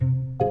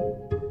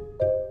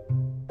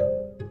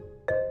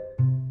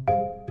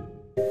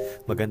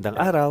Magandang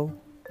araw.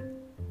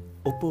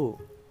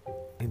 Opo,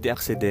 hindi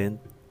accident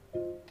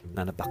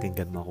na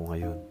napakinggan mo ako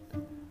ngayon.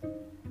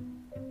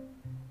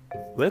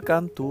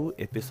 Welcome to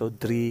episode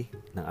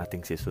 3 ng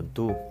ating season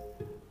 2.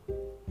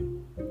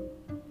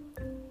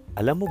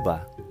 Alam mo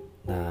ba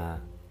na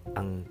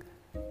ang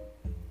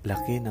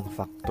laki ng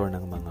factor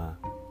ng mga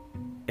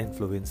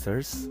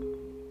influencers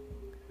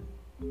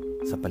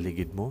sa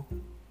paligid mo,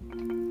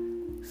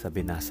 sa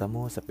binasa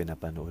mo, sa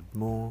pinapanood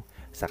mo,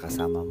 sa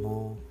kasama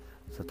mo,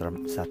 sa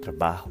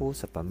trabaho,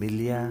 sa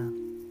pamilya,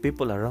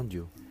 people around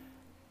you.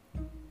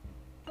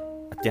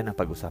 At yan ang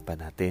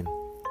pag-usapan natin.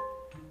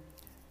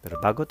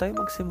 Pero bago tayo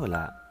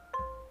magsimula,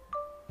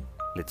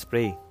 let's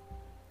pray.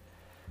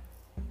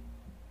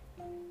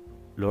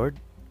 Lord,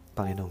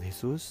 Panginoong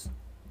Jesus,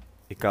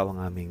 Ikaw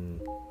ang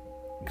aming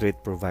great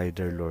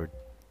provider, Lord,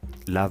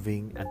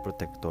 loving and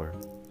protector.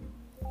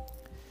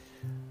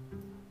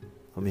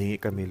 Humingi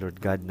kami, Lord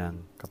God,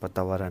 ng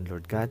kapatawaran,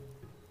 Lord God,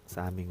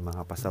 sa aming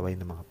mga pasaway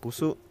na mga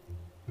puso,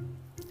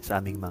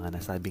 sa aming mga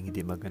nasabing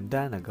hindi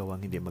maganda,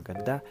 nagawang hindi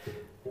maganda.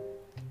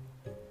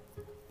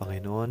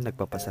 Panginoon,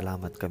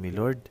 nagpapasalamat kami,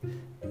 Lord,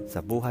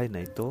 sa buhay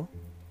na ito,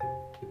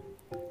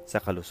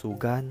 sa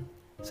kalusugan,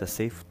 sa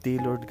safety,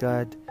 Lord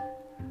God,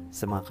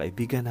 sa mga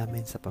kaibigan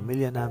namin, sa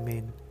pamilya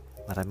namin.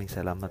 Maraming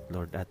salamat,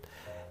 Lord. At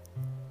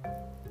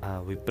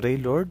we pray,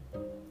 Lord,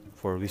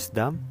 for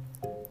wisdom,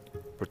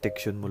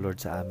 protection mo,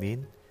 Lord, sa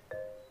amin,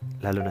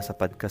 lalo na sa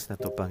podcast na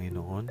to,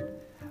 Panginoon.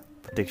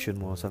 Protection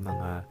mo sa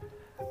mga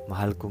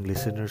mahal kong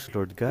listeners,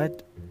 Lord God,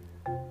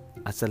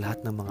 at sa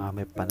lahat ng mga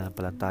may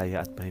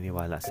pananampalataya at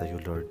paniniwala sa iyo,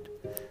 Lord.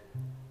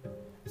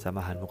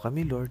 Samahan mo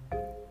kami, Lord.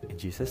 In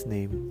Jesus'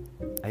 name,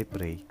 I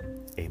pray.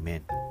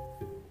 Amen.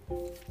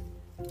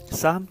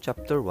 Psalm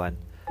chapter 1,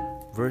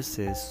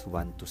 verses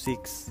 1 to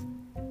 6.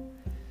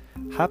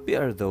 Happy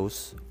are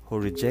those who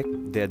reject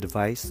the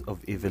advice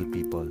of evil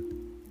people,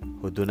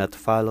 who do not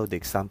follow the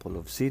example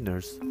of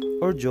sinners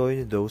or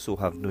join those who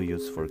have no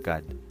use for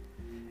God.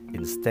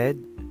 Instead,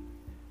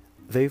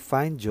 they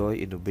find joy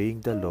in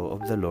obeying the law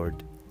of the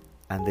Lord,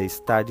 and they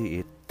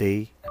study it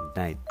day and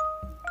night.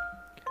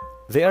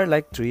 They are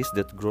like trees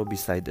that grow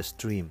beside a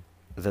stream,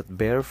 that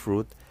bear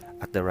fruit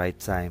at the right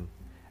time,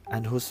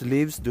 and whose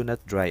leaves do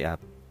not dry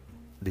up.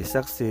 They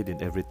succeed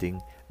in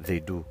everything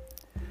they do.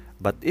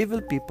 But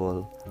evil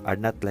people are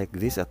not like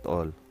this at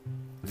all.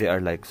 They are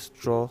like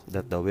straw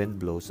that the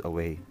wind blows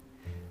away.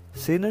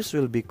 Sinners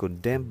will be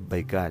condemned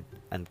by God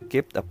and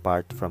kept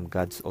apart from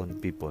God's own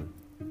people.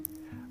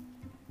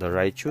 The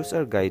righteous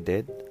are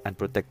guided and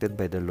protected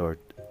by the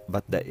Lord,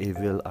 but the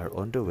evil are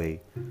on the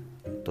way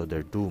to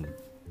their doom.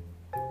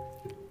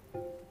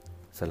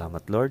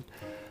 Salamat, Lord.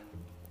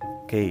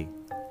 Okay,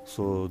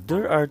 so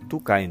there are two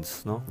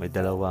kinds, no? May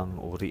dalawang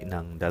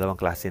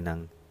klase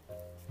ng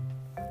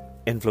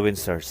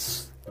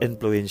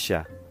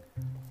influensya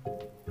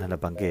na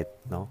nabanggit,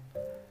 no?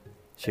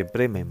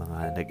 Siyempre, may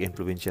mga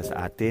nag-influensya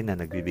sa atin na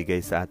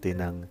nagbibigay sa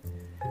atin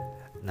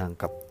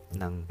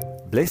ng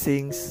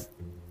blessings,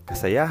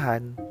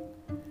 kasayahan,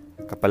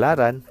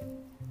 kapalaran,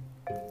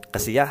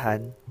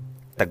 kasiyahan,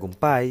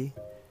 tagumpay,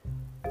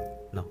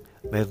 no?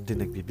 Mayroon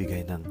din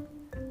nagbibigay ng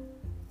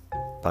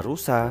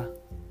parusa,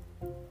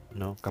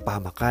 no?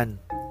 Kapahamakan,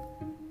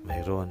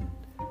 mayroon.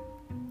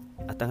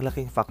 At ang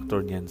laking factor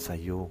niyan sa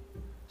iyo,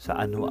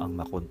 sa ano ang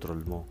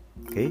makontrol mo.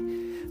 Okay?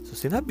 So,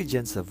 sinabi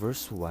diyan sa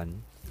verse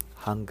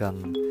 1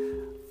 hanggang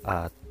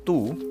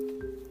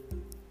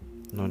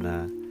 2, no,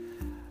 na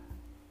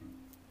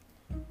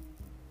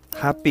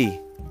happy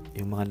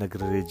yung mga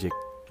nagre-reject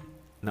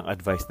ng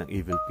advice ng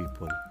evil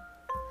people.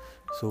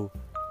 So,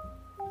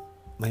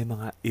 may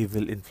mga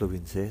evil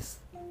influences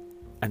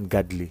and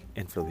godly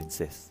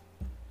influences.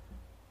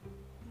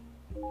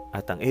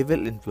 At ang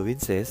evil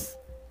influences,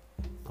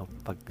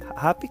 pag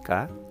happy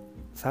ka,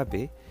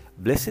 sabi,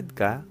 blessed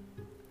ka,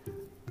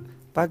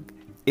 pag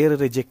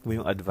i-reject mo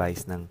yung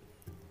advice ng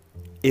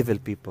evil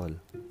people.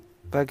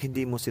 Pag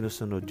hindi mo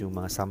sinusunod yung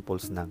mga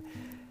samples ng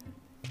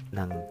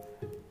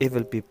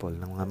evil people,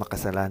 ng mga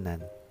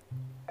makasalanan,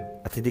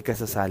 at hindi ka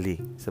sasali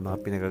sa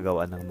mga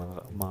pinagagawa ng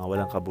mga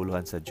walang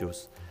kabuluhan sa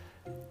Diyos.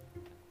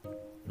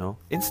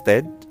 No?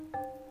 Instead,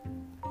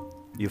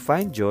 you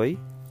find joy.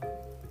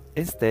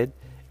 Instead,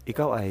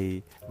 ikaw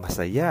ay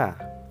masaya,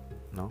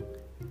 no?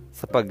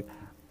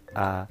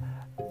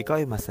 Ikaw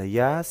ay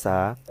masaya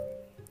sa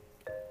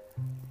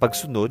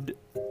pagsunod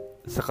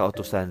sa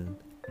kautusan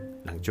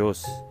ng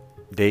Diyos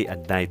day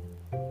and night,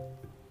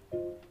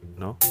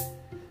 no?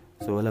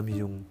 So alam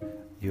mo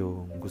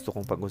yung gusto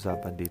kong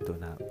pag-usapan dito,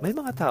 na may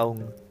mga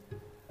taong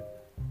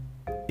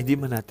hindi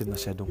man natin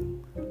masyadong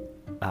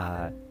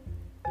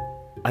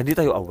hindi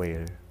tayo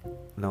aware,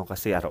 no?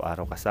 Kasi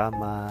araw-araw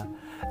kasama,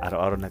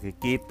 araw-araw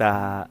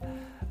nakikita,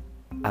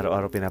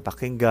 araw-araw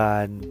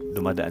pinapakinggan,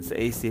 dumadaan sa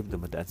isip,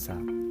 dumadaan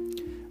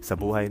sa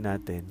buhay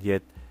natin,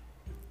 yet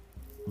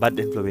bad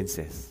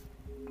influences,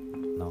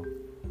 no?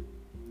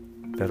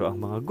 Pero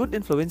ang mga good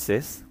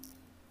influences,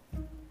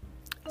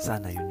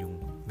 sana yun yung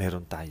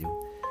meron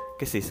tayo.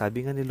 Kasi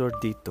sabi nga ni Lord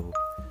dito,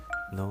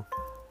 no,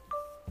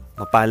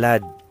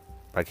 mapalad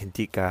pag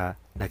hindi ka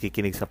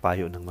nakikinig sa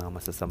payo ng mga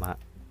masasama.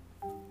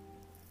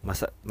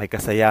 May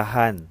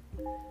kasayahan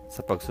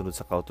sa pagsunod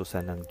sa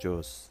kautusan ng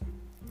Diyos.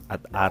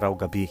 At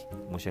araw-gabi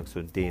mo siyang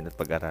sundin at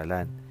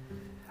pag-aralan.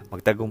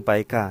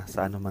 Magtagumpay ka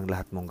sa anumang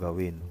lahat mong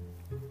gawin.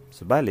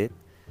 Subalit,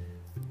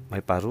 may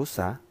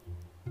parusa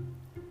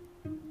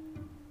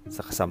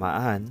sa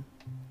kasamaan,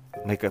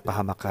 may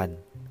kapahamakan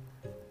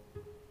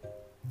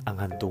ang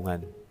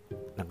hantungan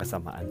ng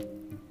kasamaan.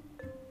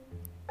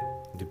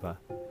 Di ba?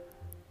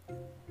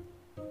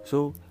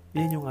 So,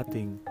 yan yung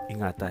ating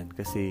ingatan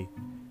kasi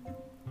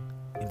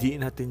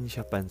hindi natin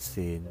siya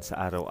pansin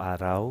sa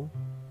araw-araw,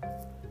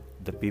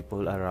 the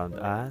people around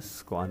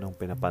us, kung anong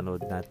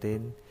pinapanood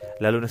natin,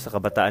 lalo na sa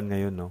kabataan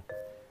ngayon, no?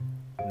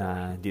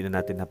 Na hindi na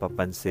natin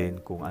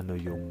napapansin kung ano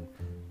yung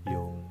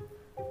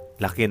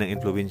laki ng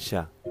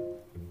impluwensya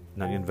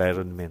ng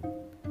environment.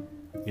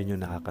 Yun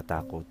yung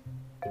nakakatakot.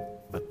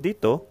 But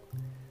dito,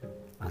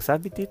 ang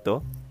sabi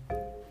dito,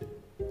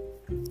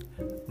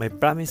 may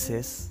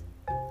promises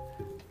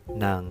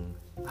ng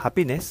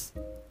happiness,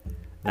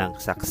 ng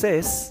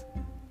success,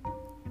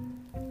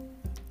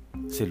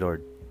 si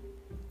Lord.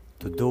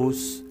 To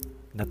those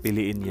na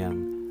piliin niyang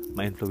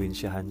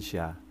ma-influensyahan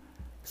siya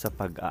sa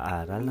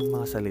pag-aaral ng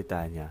mga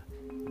salita niya,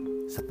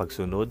 sa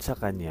pagsunod sa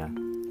Kanya,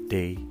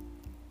 day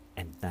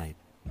and night.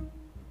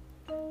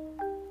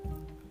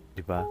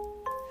 Diba?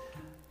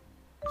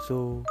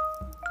 So,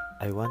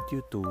 I want you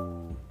to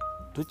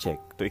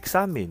check, to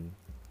examine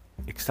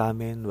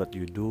what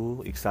you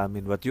do,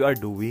 examine what you are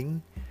doing.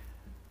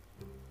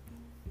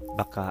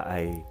 Baka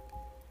ay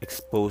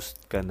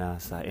exposed ka na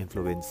sa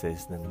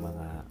influences ng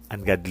mga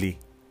ungodly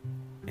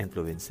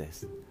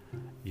influences.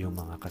 Yung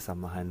mga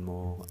kasamahan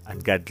mo,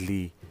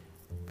 ungodly,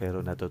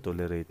 pero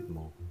natotolerate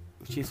mo.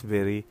 Which is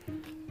very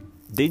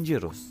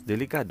dangerous,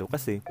 delikado,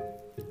 kasi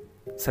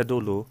sa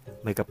dulo,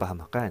 may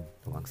kapahamakan.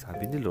 So, ang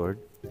sabi ni Lord,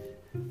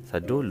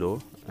 sa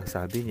dulo, ang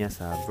sabi niya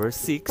sa verse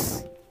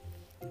 6,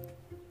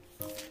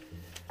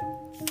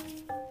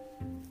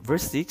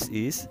 verse 6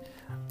 is,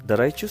 the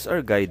righteous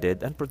are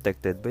guided and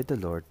protected by the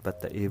Lord,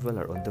 but the evil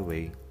are on the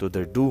way to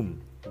their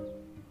doom.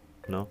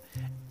 No?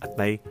 At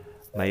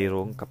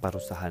mayroong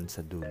kaparusahan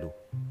sa dulo.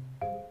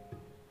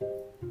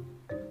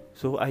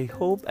 So, I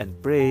hope and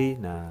pray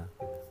na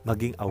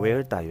maging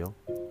aware tayo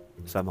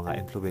sa mga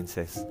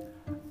influences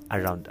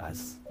around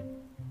us.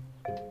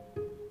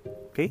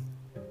 Okay?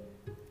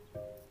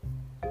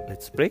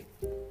 Let's pray.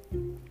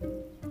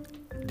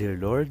 Dear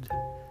Lord,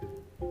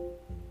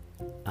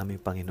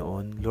 aming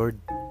Panginoon, Lord,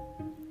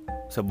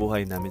 sa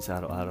buhay namin sa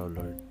araw-araw,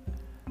 Lord,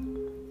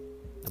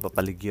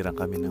 napapaligiran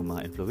kami ng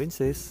mga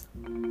influences.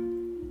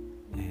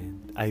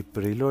 And I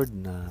pray, Lord,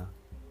 na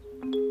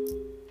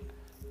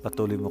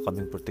patuloy mo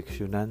kaming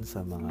proteksyonan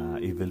sa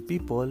mga evil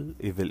people,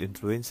 evil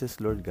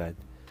influences, Lord God.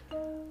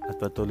 At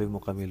patuloy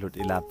mo kami, Lord,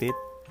 ilapit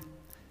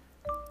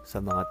sa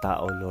mga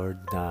tao, Lord,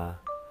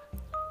 na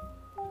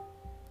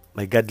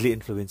may godly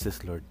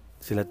influences, Lord.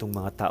 Sila tong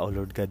mga tao,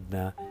 Lord God,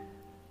 na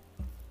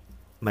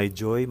may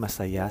joy,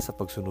 masaya sa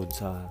pagsunod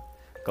sa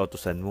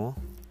kautusan mo.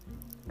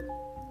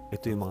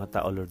 Ito yung mga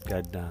tao, Lord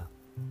God, na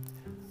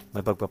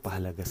may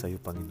pagpapahalaga sa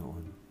iyo,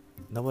 Panginoon.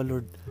 Nawa,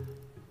 Lord,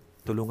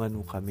 tulungan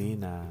mo kami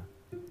na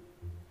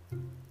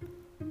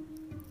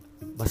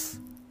mas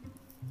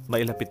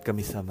mailapit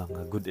kami sa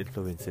mga good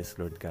influences,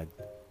 Lord God,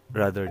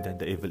 rather than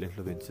the evil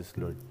influences,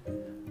 Lord.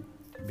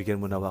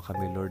 Bigyan mo nawa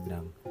kami, Lord,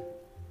 ng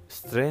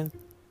strength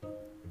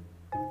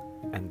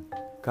and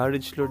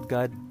courage, Lord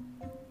God,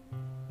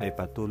 na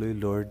ipatuloy,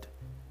 Lord,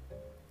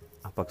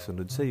 ang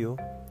pagsunod sa iyo,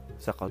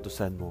 sa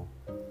kautusan mo,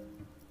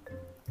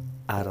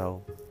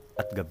 araw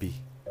at gabi.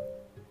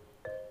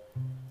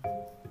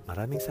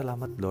 Maraming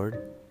salamat, Lord.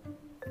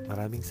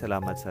 Maraming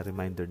salamat sa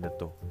reminder na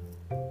to.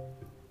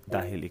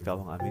 Dahil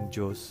ikaw ang aming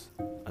Diyos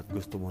at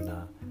gusto mo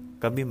na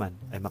kami man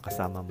ay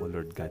makasama mo,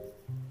 Lord God.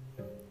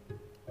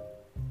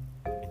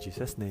 In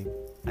Jesus' name,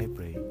 I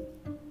pray.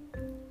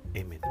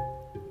 Amen.